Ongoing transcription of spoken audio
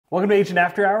Welcome to Agent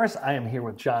After Hours. I am here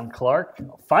with John Clark.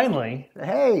 Finally,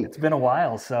 Hey, it's been a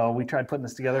while, so we tried putting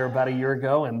this together about a year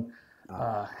ago, and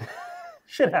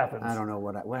shit happens. I don't know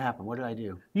what happened. What did I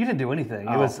do? You didn't do anything.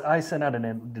 It was I sent out it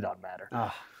did not matter.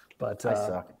 But I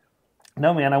suck.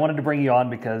 No, man, I wanted to bring you on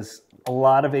because a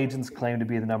lot of agents claim to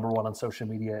be the #1 on social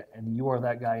media, and you are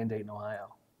that guy in Dayton,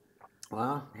 Ohio.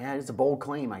 Well, yeah, it's a bold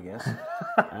claim, I guess.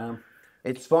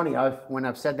 It's funny. When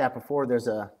I've said that before,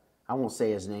 I won't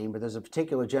say his name, but there's a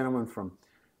particular gentleman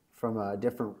from a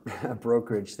different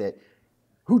brokerage that,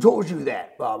 who told you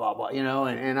that? Blah blah blah. You know,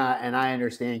 and I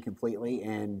understand completely,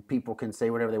 and people can say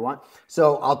whatever they want.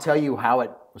 So I'll tell you how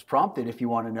it was prompted if you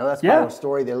want to know. That's part of a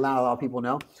story that not a lot of people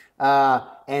know,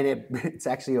 and it's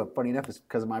actually funny enough. It's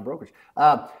because of my brokerage.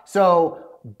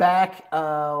 So back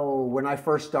when I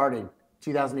first started,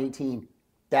 2018,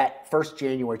 that first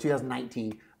January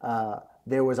 2019.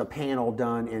 There was a panel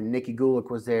done, and Nikki Gulick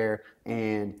was there,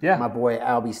 and my boy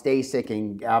Albie Stasic,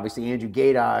 and obviously Andrew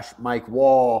Gatosh, Mike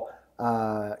Wall,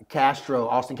 Austin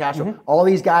Castro, all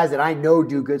these guys that I know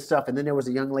do good stuff. And then there was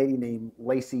a young lady named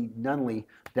Lacey Nunley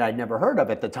that I'd never heard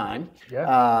of at the time.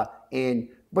 But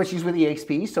she's with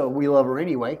EXP, so we love her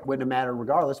anyway. Wouldn't have mattered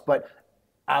regardless. But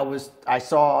I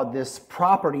saw this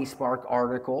Property Spark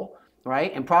article.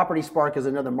 Right? And Property Spark is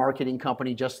another marketing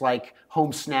company, just like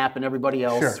HomeSnap and everybody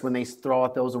else when they throw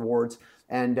out those awards.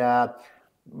 And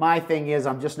my thing is,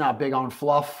 I'm just not big on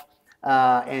fluff.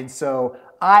 And so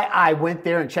I went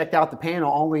there and checked out the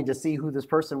panel only to see who this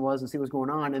person was and see what's going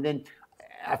on. And then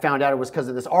I found out it was because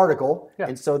of this article.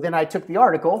 And so then I took the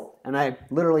article and I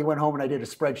literally went home and I did a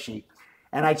spreadsheet.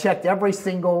 And I checked every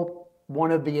single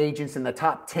one of the agents in the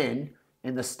top 10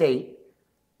 in the state,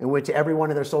 and went to every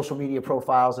one of their social media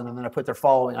profiles, and then I put their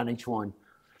following on each one.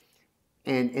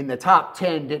 And in the top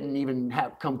 10 didn't even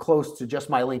come close to just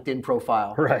my LinkedIn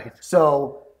profile. Right.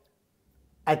 So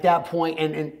at that point,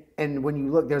 and when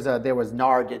you look, there was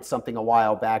NAR did something a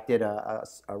while back, did a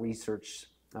research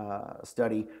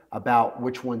study about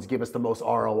which ones give us the most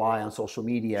ROI on social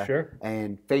media.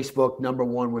 And Facebook,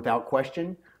 #1 without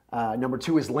question.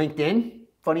 #2 is LinkedIn,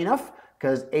 funny enough,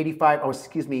 because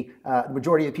the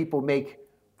majority of the people make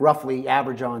roughly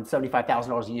average on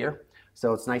 $75,000 a year.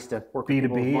 So it's nice to work with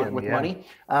people with money.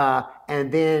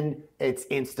 And then it's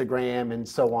Instagram and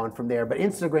so on from there. But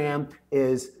Instagram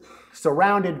is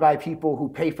surrounded by people who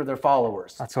pay for their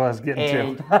followers. That's what I was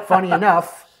getting to. Funny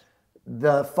enough,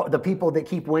 the people that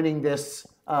keep winning this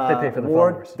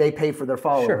award, they pay for their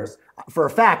followers. For a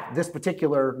fact, this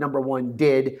particular #1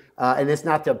 did, and it's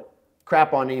not to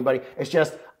crap on anybody. It's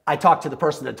just I talked to the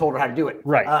person that told her how to do it.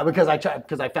 Because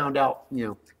I found out,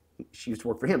 she used to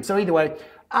work for him. So either way,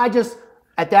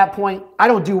 at that point, I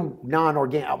don't do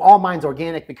non-organic. All mine's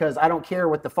organic because I don't care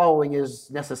what the following is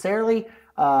necessarily.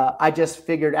 I just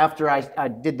figured after I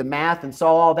did the math and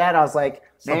saw all that, I was like,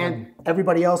 man,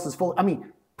 everybody else is full. I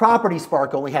mean, Property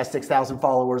Spark only has 6,000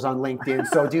 followers on LinkedIn.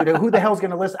 So dude, who the hell's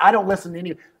going to listen? I don't listen to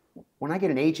any. When I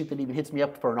get an agent that even hits me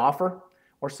up for an offer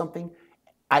or something,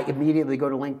 I immediately go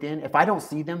to LinkedIn. If I don't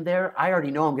see them there, I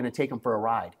already know I'm going to take them for a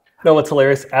ride. No, what's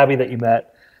hilarious, Abby that you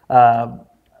met,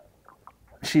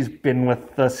 she's been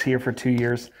with us here for 2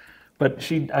 years, but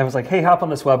I was like, hey, hop on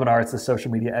this webinar. It's a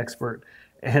social media expert.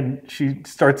 And she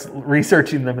starts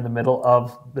researching them in the middle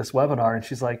of this webinar. And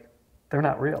she's like, they're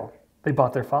not real. They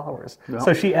bought their followers. No.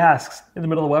 So she asks in the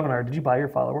middle of the webinar, did you buy your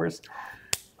followers?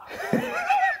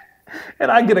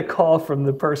 And I get a call from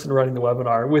the person running the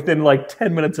webinar within like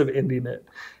 10 minutes of ending it.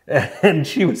 And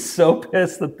she was so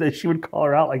pissed that she would call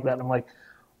her out like that. And I'm like,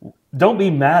 don't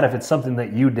be mad if it's something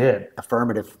that you did.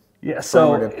 Affirmative. Yeah,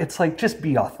 so it's like, just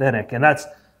be authentic. And that's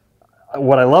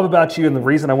what I love about you. And the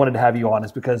reason I wanted to have you on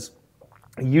is because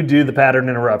you do the pattern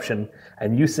interruption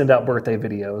and you send out birthday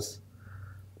videos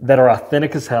that are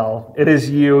authentic as hell. It is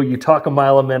you. You talk a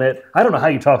mile a minute. I don't know how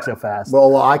you talk so fast.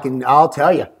 Well, I'll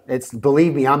tell you.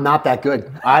 Believe me, I'm not that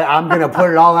good. I'm going to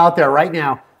put it all out there right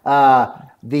now.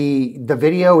 The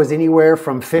video is anywhere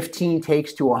from 15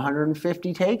 takes to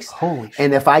 150 takes. Holy shit.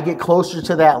 And if I get closer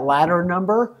to that latter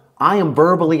number, I am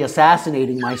verbally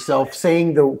assassinating myself,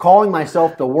 calling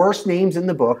myself the worst names in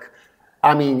the book.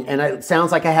 I mean, and it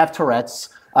sounds like I have Tourette's,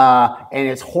 and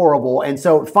it's horrible. And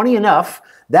so, funny enough,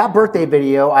 that birthday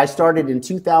video I started in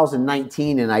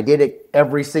 2019, and I did it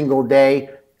every single day,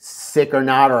 sick or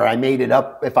not, or I made it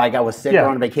up if I was sick or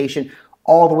on vacation,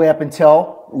 all the way up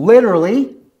until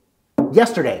literally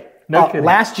yesterday. No kidding.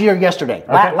 Last year yesterday.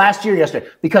 Okay. Last year yesterday,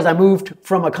 because I moved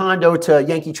from a condo to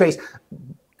Yankee Trace.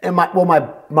 And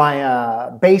my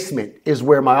basement is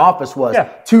where my office was,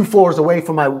 2 floors away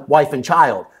from my wife and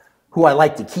child, who I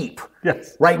like to keep.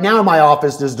 Yes. Right now, my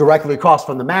office is directly across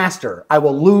from the master. I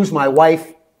will lose my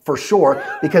wife for sure,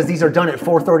 because these are done at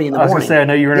 4:30 in the I was morning. gonna say, I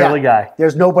know you're an early guy.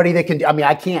 There's nobody that can. I mean,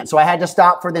 I can't. So I had to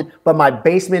stop for then. But my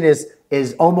basement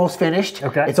is almost finished.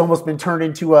 Okay. It's almost been turned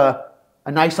into a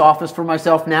nice office for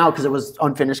myself now because it was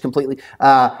unfinished completely.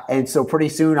 And so pretty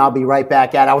soon I'll be right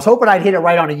back at it. I was hoping I'd hit it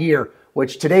right on a year,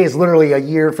 which today is literally a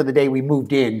year for the day we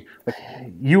moved in. But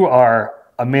You are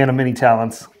a man of many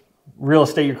talents. Real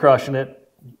estate, you're crushing it.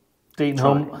 Dayton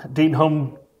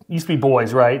Home used to be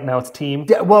boys, right? Now it's team.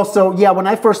 well, so yeah, when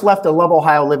I first left the Love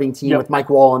Ohio Living team Yep. with Mike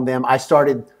Wall and them, I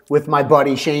started with my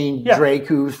buddy Shane Drake,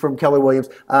 who's from Keller Williams.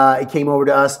 He came over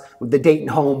to us with the Dayton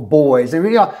Home Boys, and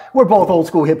we're both old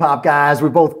school hip hop guys.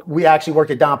 We actually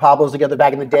worked at Don Pablo's together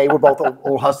back in the day. We're both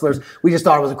old hustlers. We just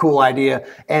thought it was a cool idea,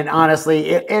 and honestly,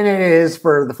 it is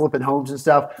for the flipping homes and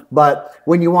stuff. But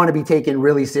when you want to be taken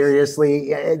really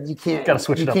seriously, you can't. Gotta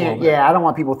switch it up a little bit. Yeah, I don't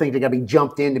want people to think they got to be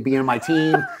jumped in to be on my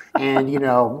team, and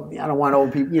I don't want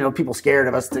old people. People scared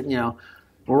of us to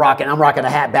I'm rocking a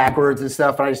hat backwards and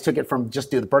stuff, and I just took it from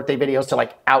just do the birthday videos to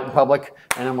like out in public,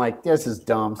 and I'm like, this is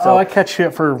dumb. So I catch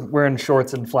shit for wearing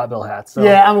shorts and flat bill hats. So.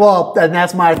 yeah, and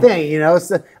that's my thing,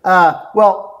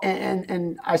 So,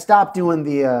 and I stopped doing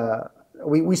the.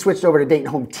 We switched over to Dayton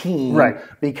Home Team, Right.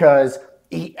 Because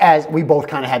as we both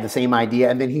kind of had the same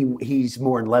idea, and then he's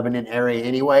more in Lebanon area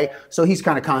anyway, so he's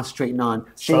kind of concentrating on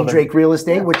Shane Southern. Drake Real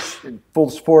Estate, which full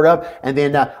support of, and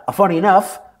then funny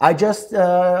enough. I just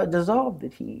dissolved the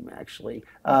team actually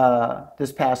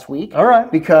this past week. All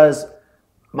right. Because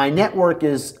my network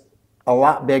is a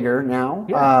lot bigger now.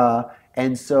 Yeah.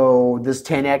 And so this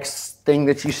 10X thing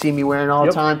that you see me wearing all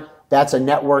Yep. the time, that's a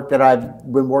network that I've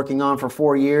been working on for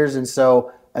 4 years. And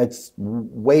so it's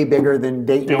way bigger than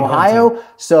Dayton, Ohio.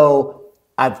 So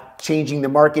I'm changing the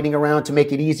marketing around to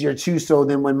make it easier too. So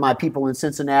then when my people in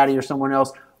Cincinnati or someone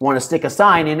else want to stick a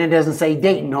sign in, it doesn't say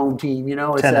Dayton Home Team, it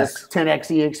 10X. says 10X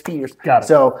EXP. Got it.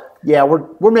 So yeah,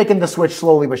 we're making the switch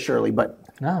slowly but surely. But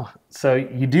No. So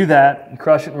you do that. You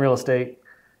crush it in real estate.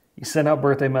 You send out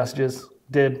birthday messages.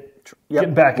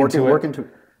 Getting back into it. Working to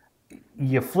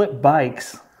You flip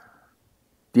bikes.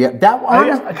 yeah, that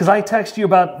one. Because I texted you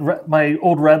about my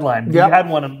old red line. You Yep. had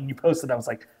one and you posted. I was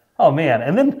like, oh man.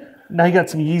 And then now you got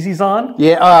some Yeezys on.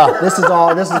 Yeah, this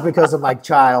is because of my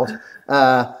child.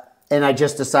 And I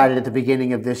just decided at the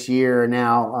beginning of this year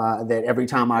now that every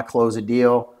time I close a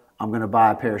deal, I'm going to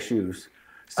buy a pair of shoes.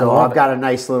 So I've got a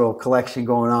nice little collection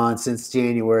going on since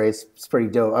January. It's pretty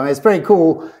dope. I mean, it's pretty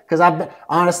cool because I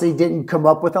honestly didn't come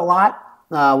up with a lot.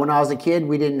 When I was a kid,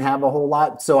 we didn't have a whole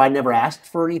lot, so I never asked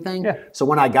for anything. Yeah. So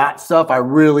when I got stuff, I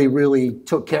really, really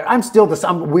took care. I'm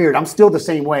weird. I'm still the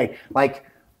same way. Like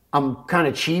I'm kind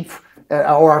of cheap,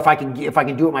 or if I can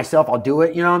do it myself, I'll do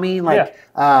it. You know what I mean? Like,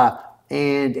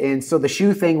 and so the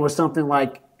shoe thing was something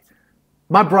like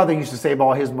my brother used to save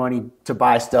all his money to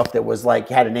buy stuff that was like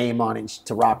had a name on it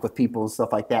to rock with people and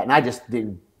stuff like that, and I just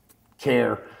didn't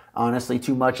care honestly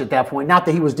too much at that point. Not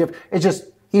that he was different. It's just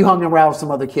he hung around with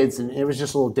some other kids, and it was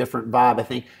just a little different vibe, I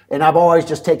think. And I've always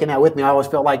just taken that with me. I always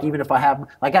felt like even if I have,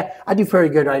 like I do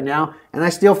pretty good right now, and I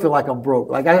still feel like I'm broke.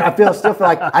 Like I still feel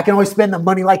like I can always spend the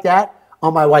money like that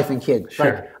on my wife and kids. Sure.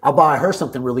 Like I'll buy her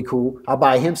something really cool. I'll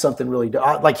buy him something really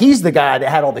like he's the guy that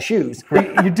had all the shoes.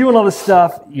 You're doing all this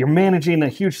stuff. You're managing a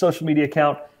huge social media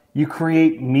account. You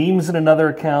create memes in another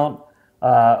account,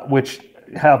 which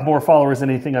have more followers than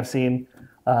anything I've seen.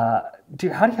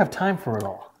 Dude, how do you have time for it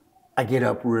all? I get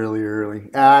up really early.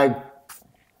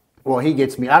 Well, he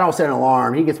gets me. I don't set an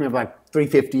alarm. He gets me up like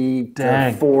 3:50 to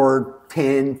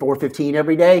 4:10, 4:15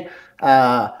 every day.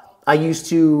 I used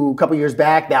to, a couple years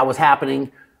back, that was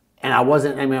happening, and I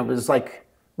wasn't. I mean, it was like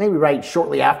maybe right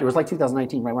shortly after. It was like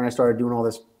 2019, right when I started doing all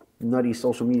this nutty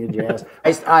social media jazz.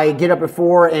 I get up at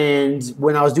 4, and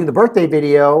when I was doing the birthday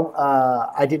video,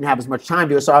 I didn't have as much time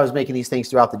to do it, so I was making these things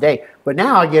throughout the day. But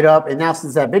now I get up, and now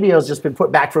since that video has just been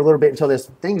put back for a little bit until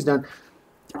this thing's done,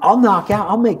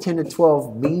 I'll make 10 to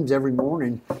 12 memes every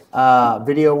morning.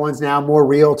 Video ones now, more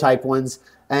real type ones.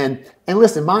 And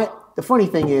listen, the funny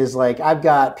thing is, like, I've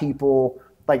got people,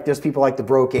 like, there's people like the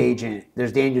Broke Agent.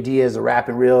 There's Daniel Diaz, a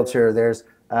rapping realtor. There's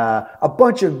a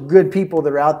bunch of good people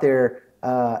that are out there.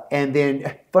 And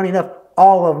then, funny enough,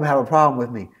 all of them have a problem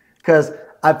with me because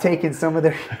I've taken some of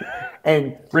their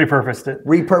and repurposed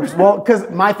it. Well, because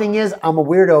my thing is, I'm a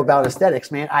weirdo about aesthetics,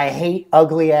 man. I hate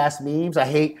ugly ass memes. I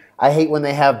hate when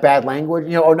they have bad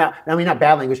language. Or not. I mean, not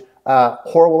bad language.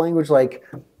 Horrible language, like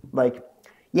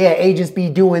yeah, agents be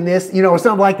doing this, or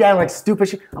something like that, like stupid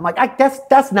shit. I'm like,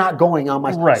 that's not going on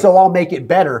my, Right. so I'll make it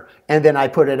better, and then I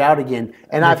put it out again.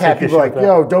 And I've had people like,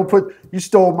 yo, you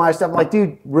stole my stuff. I'm like,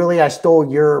 dude, really? I stole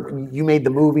you made the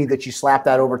movie that you slapped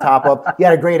that over top of. You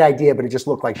had a great idea, but it just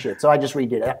looked like shit. So I just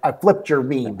redid it. I flipped your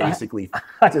meme, basically.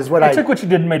 This is what I took what you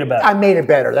did and made it better. I made it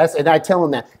better. And I tell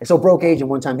him that. And so Broke Agent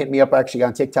one time hit me up actually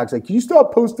on TikTok. He's like, can you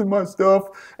stop posting my stuff?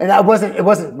 And it wasn't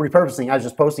repurposing. I was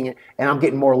just posting it, and I'm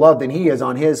getting more love than he is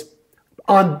on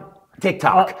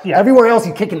TikTok. Yeah. Everywhere else,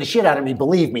 he's kicking the shit out of me.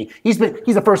 Believe me, he's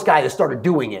the first guy that started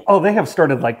doing it. Oh, they have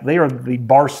started they are the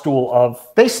bar stool of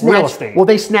real estate. Well,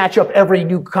 they snatch up every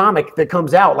new comic that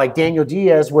comes out. Like Daniel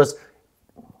Diaz was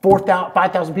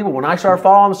 5,000 people when I started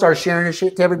following him, started sharing his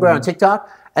shit to everybody on TikTok,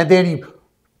 and then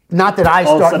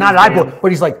but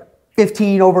he's like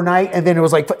 15 overnight, and then it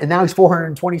was like, and now he's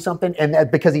 420 something, and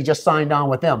because he just signed on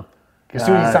with them.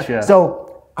 Gotcha.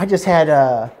 So I just had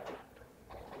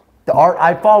the art.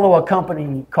 I follow a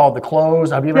company called The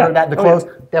Close. Have you ever heard of that? The Close.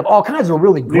 Yeah. They have all kinds of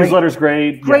really great newsletters,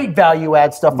 great value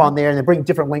add stuff on there, and they bring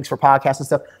different links for podcasts and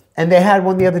stuff. And they had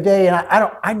one the other day, and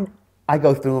I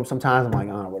go through them sometimes. I'm like,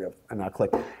 oh, whatever, and I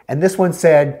click. And this one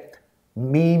said,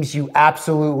 memes you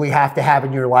absolutely have to have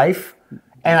in your life.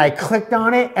 And I clicked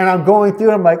on it, and I'm going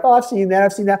through. I'm like, oh, I've seen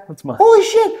that. That's mine. Holy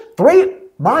shit!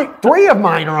 Three of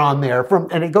mine are on there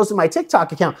and it goes to my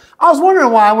TikTok account. I was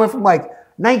wondering why I went from like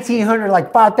 1,900,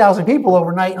 like 5,000 people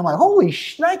overnight, and I'm like, holy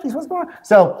shnikes, what's going on?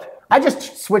 So I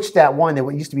just switched that one that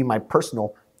used to be my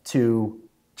personal to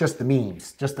just the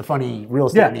memes, just the funny real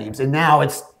estate memes, and now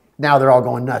they're all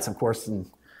going nuts, of course, and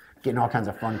getting all kinds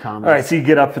of fun comments. All right, so you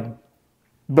get up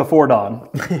before dawn.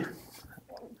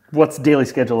 What's daily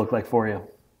schedule look like for you?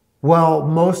 Well,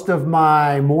 most of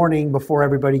my morning before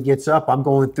everybody gets up, I'm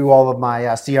going through all of my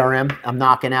CRM. I'm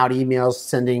knocking out emails,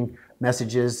 sending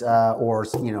messages, or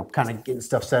kind of getting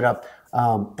stuff set up.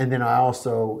 And then I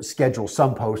also schedule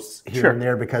some posts here and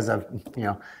there because of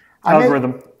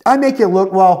algorithm. I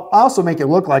also make it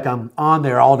look like I'm on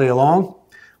there all day long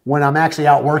when I'm actually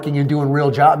out working and doing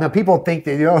real job. Now people think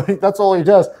that that's all he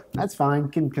does. That's fine.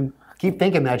 Can keep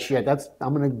thinking that shit.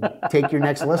 I'm gonna take your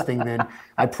next listing. Then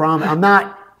I promise. I'm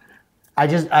not.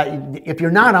 If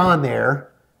you're not on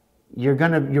there, your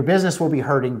business will be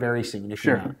hurting very soon if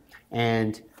you're not.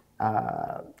 And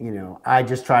I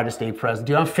just try to stay present.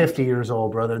 Dude, I'm 50 years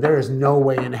old, brother. There is no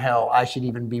way in hell I should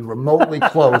even be remotely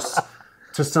close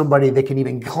to somebody that can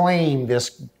even claim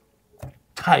this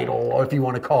title, or if you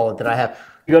want to call it, that I have.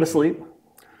 You go to sleep?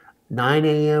 9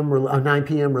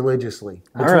 p.m. religiously.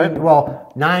 All right.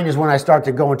 Well, 9 is when I start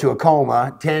to go into a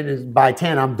coma. By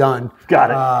 10, I'm done. Got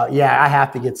it. I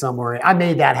have to get somewhere. I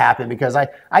made that happen because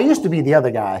I used to be the other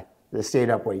guy that stayed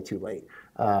up way too late.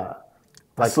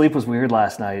 Sleep was weird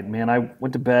last night. Man, I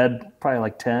went to bed probably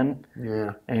like 10.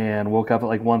 Yeah. And woke up at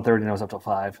like 1:30 and I was up till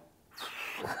 5.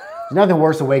 There's nothing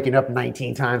worse than waking up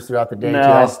 19 times throughout the day.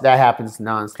 No. That happens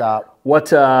nonstop.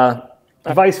 What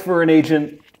advice for an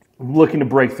agent looking to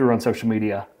break through on social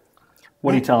media?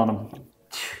 What are you telling them?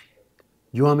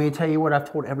 You want me to tell you what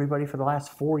I've told everybody for the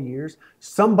last 4 years?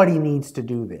 Somebody needs to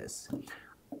do this.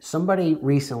 Somebody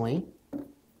recently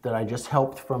that I just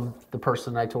helped from the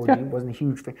person I told you wasn't a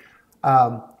huge fan,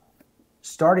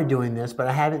 started doing this, but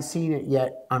I haven't seen it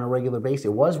yet on a regular basis.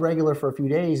 It was regular for a few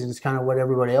days, and it's kind of what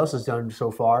everybody else has done so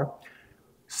far.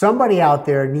 Somebody out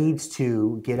there needs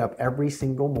to get up every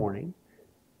single morning,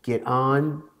 get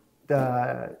on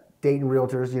the Dayton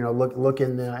Realtors, look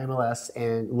in the MLS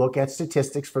and look at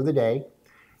statistics for the day.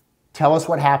 Tell us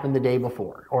what happened the day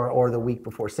before or the week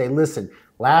before. Say, listen,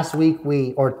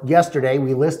 yesterday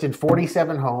we listed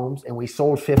 47 homes and we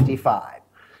sold 55.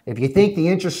 If you think the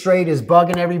interest rate is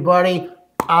bugging everybody,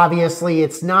 obviously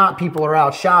it's not. People are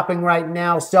out shopping right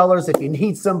now. Sellers, if you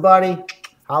need somebody,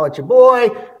 holler at your boy.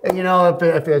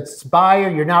 If it's buyer,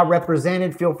 you're not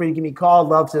represented, feel free to give me a call. I'd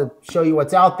love to show you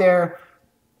what's out there.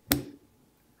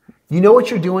 You know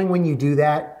what you're doing when you do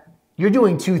that? You're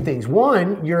doing two things.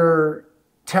 One, you're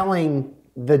telling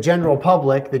the general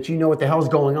public that you know what the hell's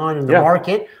going on in the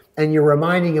market, and you're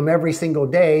reminding them every single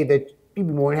day that you'd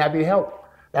be more than happy to help.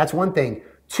 That's one thing.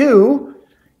 Two,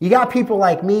 you got people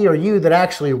like me or you that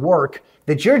actually work,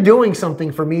 that you're doing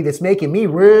something for me that's making me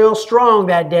real strong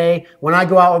that day when I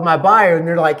go out with my buyer and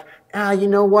they're like, you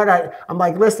know what? I'm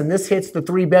like, listen, this hits the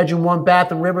 3-bedroom,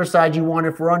 1-bath in Riverside you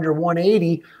wanted for under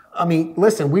 180. I mean,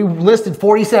 listen, we listed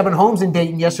 47 homes in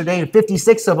Dayton yesterday and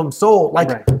 56 of them sold,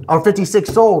 or 56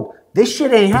 sold. This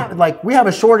shit ain't happening. Like, we have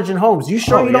a shortage in homes. You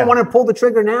sure you don't want to pull the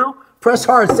trigger now? Press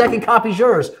hard. Second copy's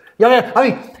yours. Yeah. I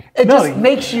mean, it just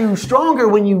makes you stronger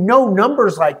when you know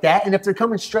numbers like that. And if they're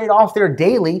coming straight off there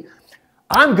daily,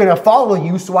 I'm going to follow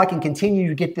you so I can continue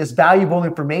to get this valuable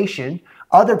information.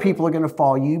 Other people are going to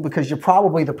follow you because you're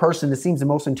probably the person that seems the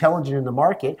most intelligent in the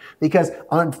market. Because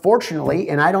unfortunately,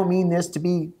 and I don't mean this to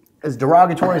be as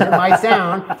derogatory as it might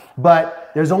sound,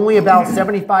 but there's only about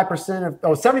 75%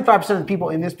 of the people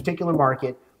in this particular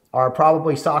market are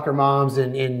probably soccer moms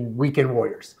and weekend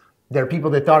warriors. They're people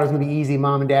that thought it was going to be easy,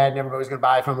 mom and dad, and everybody was going to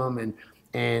buy from them,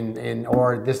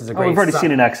 or this is a great, we've already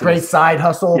seen an exodus. Great side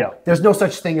hustle. Yeah. There's no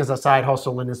such thing as a side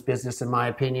hustle in this business, in my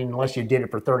opinion, unless you did it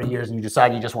for 30 years and you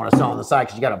decide you just want to sell on the side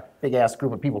because you got a big ass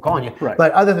group of people calling you. Right.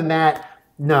 But other than that,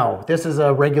 no, this is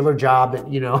a regular job that,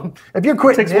 if you're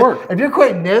quitting takes work. If you're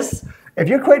quitting if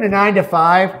you're quitting a 9 to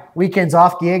 5, weekends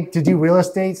off gig to do real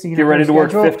estate, so you're ready to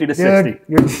work 50 to 60.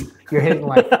 You're hitting hitting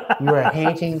like.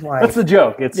 That's the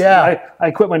joke. It's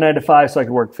I quit my 9 to 5 so I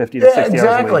could work 50 to 60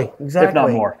 hours a week, if not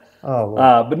more. Oh,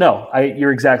 well. But no,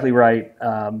 you're exactly right.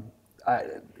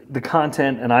 The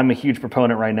content, and I'm a huge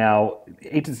proponent right now.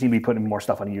 Agents need to be putting more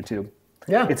stuff on YouTube.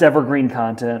 Yeah, it's evergreen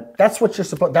content. That's what you're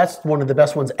supposed. That's one of the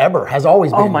best ones ever. Has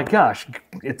always been. Oh my gosh,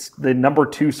 it's the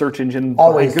 #2 search engine.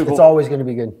 Always, Google. It's always going to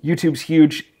be good. YouTube's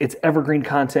huge. It's evergreen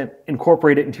content.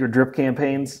 Incorporate it into your drip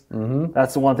campaigns. Mm-hmm.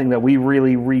 That's the one thing that we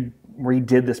really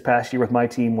redid this past year with my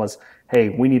team was, hey,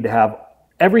 we need to have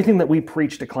everything that we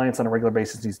preach to clients on a regular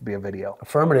basis needs to be a video.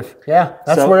 Affirmative. Yeah,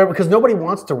 that's because nobody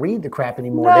wants to read the crap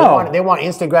anymore. No. They want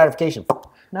instant gratification.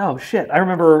 No, shit. I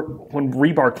remember when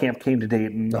Rebar Camp came to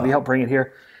Dayton, we helped bring it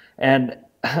here, and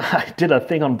I did a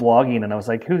thing on blogging, and I was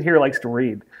like, who here likes to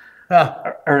read?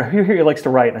 Or who here likes to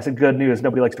write? And I said, good news,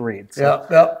 nobody likes to read.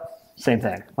 So, same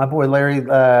thing. My boy Larry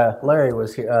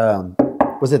was here.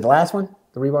 Was it the last one?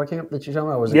 The Rebar Camp that you're talking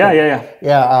about? Was it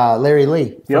Yeah, Larry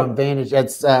Lee from Vantage.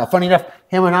 It's funny enough,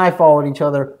 him and I followed each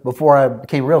other before I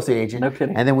became a real estate agent. No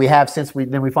kidding. And then we have since we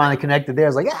finally connected there.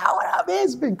 It's like, what up, man?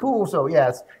 It's been cool. So,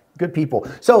 it's good people.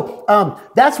 So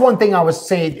that's one thing I was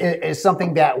saying is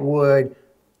something that would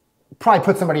probably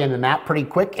put somebody on the map pretty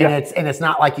quick, and it's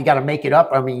not like you got to make it up.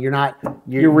 I mean,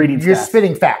 you're reading. You're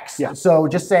spitting facts. Yeah. So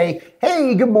just say,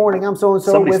 "Hey, good morning. I'm so and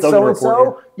so Somebody's with still so gonna and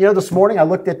report so." This morning I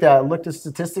looked at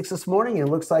statistics this morning, and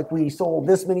it looks like we sold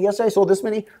this many yesterday. Sold this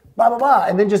many, blah blah blah,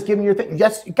 and then just give me your thing.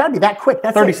 Yes, you got to be that quick.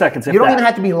 That's 30 it. seconds. You don't even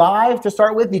have to be live to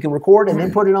start with. You can record and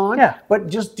then put it on. Yeah. But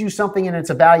just do something, and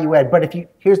it's a value add. But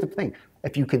here's the thing.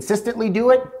 If you consistently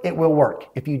do it, it will work.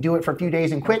 If you do it for a few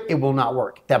days and quit, it will not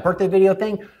work. That birthday video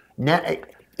thing,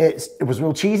 it was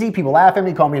real cheesy. People laugh at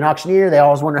me, call me an auctioneer. They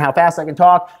always wonder how fast I can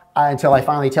talk until I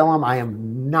finally tell them I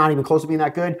am not even close to being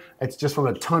that good. It's just from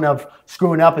a ton of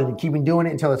screwing up and keeping doing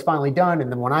it until it's finally done.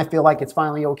 And then when I feel like it's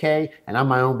finally okay, and I'm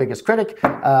my own biggest critic,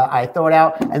 I throw it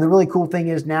out. And the really cool thing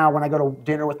is now when I go to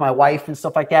dinner with my wife and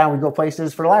stuff like that, and we go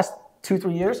places for the last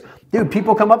 2-3 years, dude,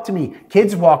 people come up to me,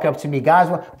 kids walk up to me, guys.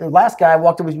 The last guy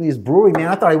walked up to me, his brewery, man.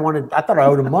 I thought I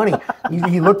owed him money.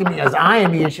 He looked at me, as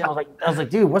eyeing me and shit. I was like,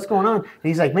 dude, what's going on? And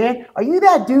he's like, man, are you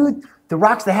that dude that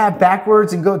rocks the hat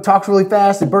backwards and talks really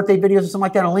fast and birthday videos or something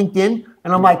like that on LinkedIn?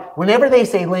 And I'm like, whenever they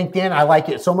say LinkedIn, I like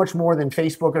it so much more than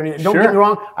Facebook or anything. Don't get me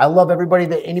wrong, I love anybody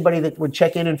that would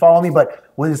check in and follow me,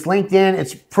 but when it's LinkedIn,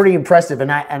 it's pretty impressive.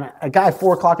 And a guy at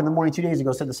 4 o'clock in the morning 2 days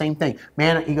ago said the same thing.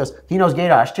 Man, he goes, he knows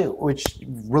Gaydosh too, which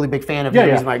really big fan of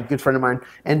him. He's my good friend of mine.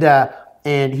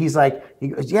 And he goes, I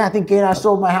think Gaydosh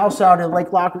sold my house out at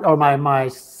Lake Lock, or my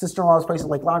sister-in-law's place at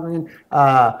Lake Lockridge.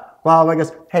 Well, I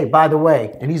guess, hey, by the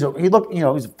way, and he's a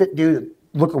fit dude,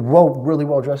 really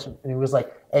well dressed, and he was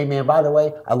like, hey man, by the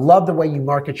way, I love the way you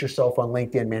market yourself on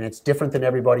LinkedIn, man. It's different than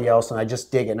everybody else, and I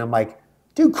just dig it. And I'm like,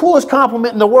 dude, coolest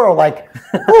compliment in the world. Like,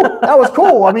 that was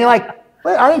cool. I mean, like,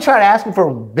 I didn't try to ask him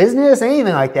for business,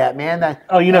 anything like that, man.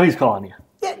 He's calling you.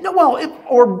 Yeah, no, well,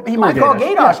 or he might call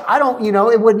Gaydosh. Yeah. I don't,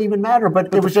 it wouldn't even matter.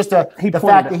 But it was just the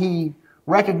fact that he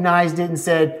recognized it and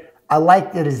said, I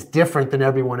like that it's different than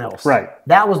everyone else. Right.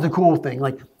 That was the cool thing.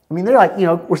 Like, I mean, they're like,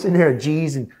 we're sitting there at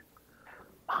G's and,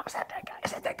 Mom, is that that guy?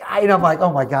 Is that that guy? And I'm like,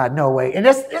 oh my God, no way. And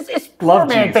it's poor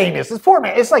man famous. It's poor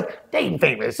man. It's like Dayton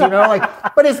famous,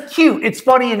 but it's cute. It's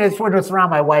funny. And when it's around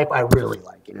my wife, I really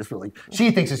like it. It's really,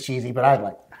 she thinks it's cheesy, but I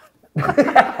like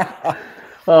it.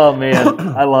 Oh man,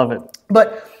 I love it.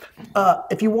 But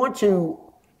if you want to,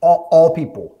 all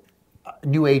people,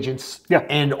 new agents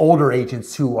and older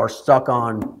agents who are stuck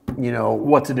on,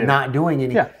 what to do, not doing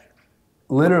anything. Yeah.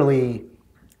 Literally,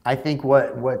 I think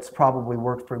what's probably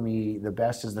worked for me the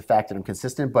best is the fact that I'm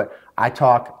consistent. But I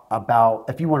talk about,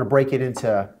 if you want to break it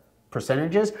into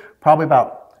percentages, probably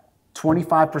about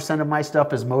 25% of my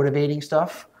stuff is motivating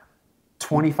stuff.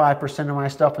 25% of my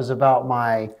stuff is about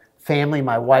my family,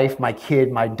 my wife, my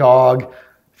kid, my dog.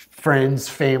 friends,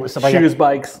 family, stuff like Shoes, that.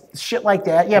 bikes. Shit like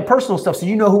that. Yeah, personal stuff. So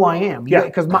you know who I am. Yeah.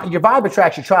 Because your vibe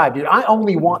attracts your tribe, dude. I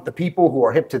only want the people who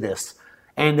are hip to this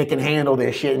and they can handle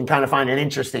this shit and kind of find it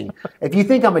interesting. If you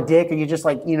think I'm a dick or you're just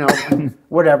like,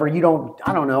 whatever, I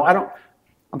don't know.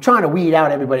 I'm trying to weed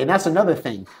out everybody. And that's another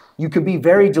thing. You could be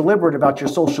very deliberate about your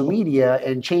social media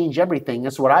and change everything.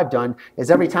 That's what I've done is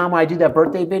every time I do that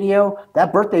birthday video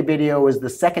is the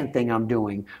second thing I'm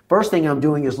doing. First thing I'm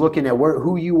doing is looking at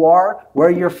who you are,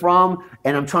 where you're from,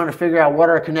 and I'm trying to figure out what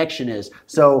our connection is.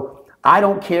 So I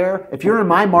don't care. If you're in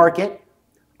my market,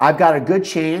 I've got a good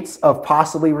chance of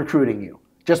possibly recruiting you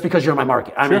just because you're in my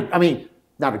market. I mean,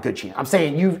 not a good chance. I'm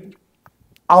saying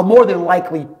I'll more than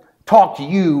likely talk to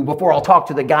you before I'll talk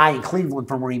to the guy in Cleveland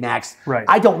from RE/MAX. Right.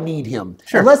 I don't need him.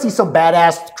 Sure. Unless he's some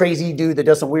badass, crazy dude that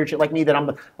does some weird shit like me that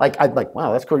I'm like,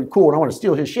 wow, that's pretty cool and I want to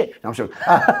steal his shit. No, I'm sure.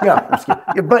 Yeah, I'm just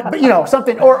kidding. But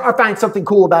something, or I find something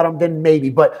cool about him, then maybe.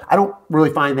 But I don't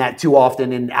really find that too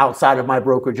often and outside of my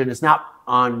brokerage, and it's not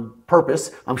on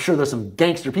purpose. I'm sure there's some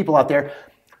gangster people out there.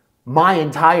 My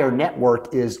entire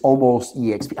network is almost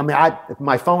EXP. I mean,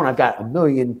 my phone, I've got 1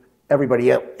 million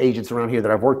agents around here that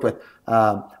I've worked with.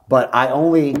 But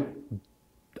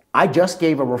I just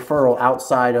gave a referral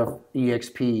outside of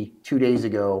EXP 2 days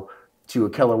ago to a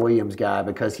Keller Williams guy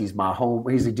because he's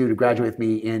a dude who graduated with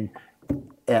me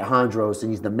at Hondros,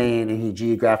 and he's the man, and he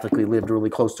geographically lived really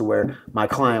close to where my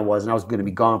client was, and I was going to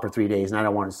be gone for 3 days, and I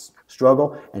don't want to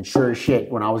struggle. And sure as shit,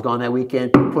 when I was gone that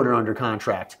weekend, put her under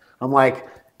contract. I'm like,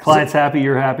 client's happy,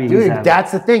 you're happy, dude, he's happy.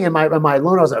 that's the thing. In my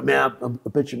loan, I was like, man, I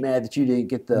bet you're mad that you didn't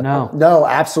get the. No,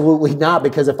 absolutely not.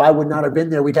 Because if I would not have been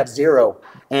there, we'd have zero.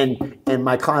 And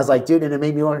my client's like, dude, and it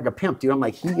made me look like a pimp, dude. I'm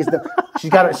like,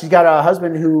 she's got a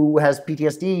husband who has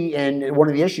PTSD, and one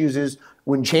of the issues is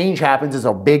when change happens is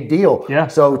a big deal. Yeah.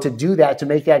 So to do that, to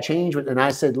make that change, and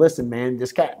I said, listen, man,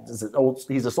 this cat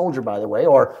he's a soldier, by the way,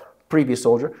 or previous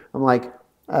soldier. I'm like.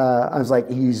 I was like,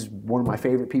 he's one of my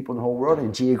favorite people in the whole world,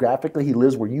 and geographically, he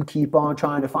lives where you keep on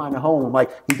trying to find a home. I'm like,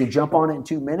 he can jump on it in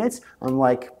 2 minutes. I'm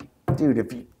like, dude,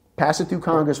 if you pass it through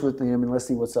Congress with him, and let's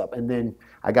see what's up. And then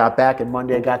I got back, and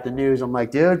Monday I got the news. I'm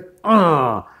like, dude,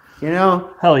 Hell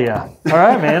yeah. All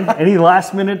right, man. Any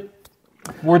last minute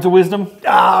words of wisdom?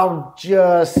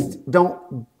 Just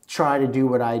don't try to do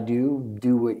what I do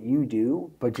what you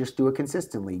do, but just do it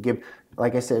consistently.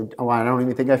 Like I said, I don't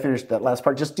even think I finished that last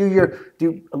part. Just do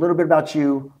a little bit about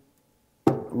you,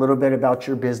 a little bit about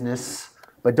your business,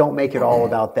 but don't make it all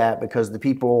about that, because the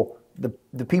people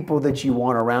that you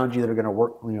want around you that are going to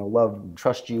work, love and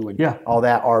trust you and all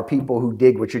that are people who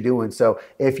dig what you're doing. So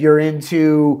if you're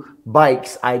into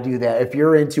bikes, I do that. If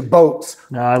you're into boats,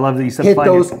 no, I love that you said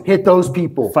hit those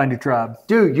people. Find your tribe.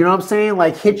 Dude, you know what I'm saying?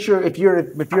 Like if you're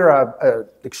a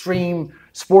extreme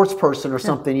sports person or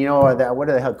something, or that, what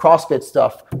the hell, CrossFit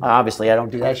stuff. Obviously I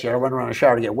don't do that shit. I run around the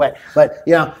shower to get wet. But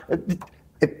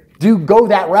do go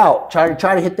that route. Try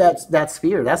to hit that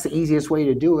sphere. That's the easiest way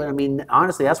to do it. I mean,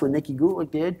 honestly, that's what Nikki Gulick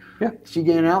did. Yeah. She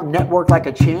getting out, networked like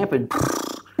a champ, and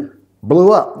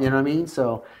blew up. You know what I mean?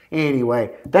 So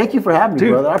anyway, thank you for having me,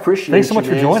 brother. I appreciate it. Thanks so much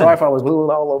for joining. Sorry if I was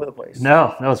all over the place.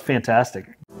 No, that was fantastic.